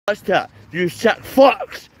That's that, you sick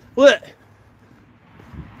fucks. Look.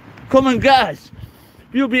 Come and get us.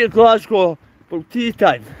 We'll be at Glasgow about tea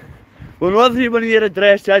time. Whenever one of your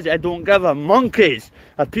address is, I don't give a monkeys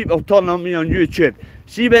if people turn on me on YouTube.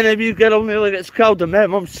 See when a wee girl nearly gets killed and my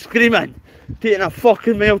mum's screaming, taking a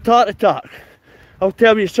fucking mild heart attack. I'll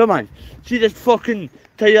tell you something. See this fucking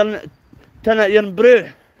tin of your brew?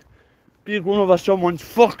 Be going over someone's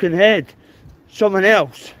fucking head. Someone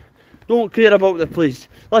else. Don't care about the police.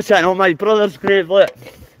 Listen, on my brother's grave, look.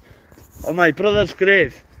 On my brother's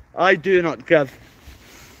grave, I do not give.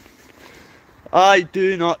 I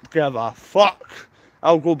do not give a fuck.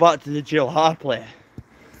 I'll go back to the jail happily.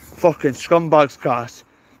 Fucking scumbags, Cass.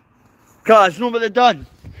 Cass, know what they've done?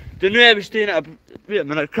 They knew I was staying at a... Wait a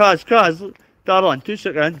minute, Cass, darling, 2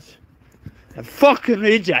 seconds. I'm fucking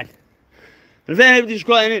raging. If anybody's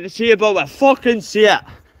got anything to say about it, fucking say it.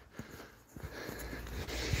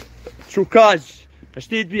 So, Cass, I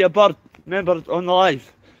stayed with a bird, remember on the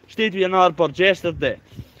live? Stayed with another bird yesterday.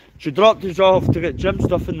 She dropped us off to get gym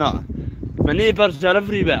stuff and that. My neighbours are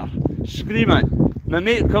everywhere, screaming. My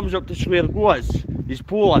mate comes up to swear goes. He's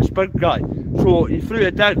Polish, big guy. So he threw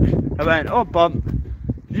a dig. I went, oh bump,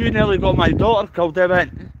 you nearly got my daughter killed. I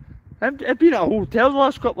went, I've been at a hotel the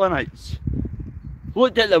last couple of nights.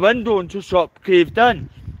 Looked at the window and just up caved in.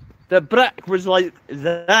 The brick was like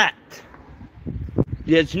that.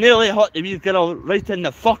 Yeah, it's nearly hit the wee girl right in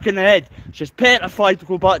the fucking head. She's petrified to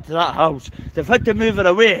go back to that house. They've had to move her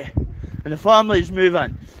away. And the family's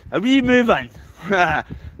moving. Are we moving?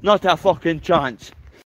 Not a fucking chance.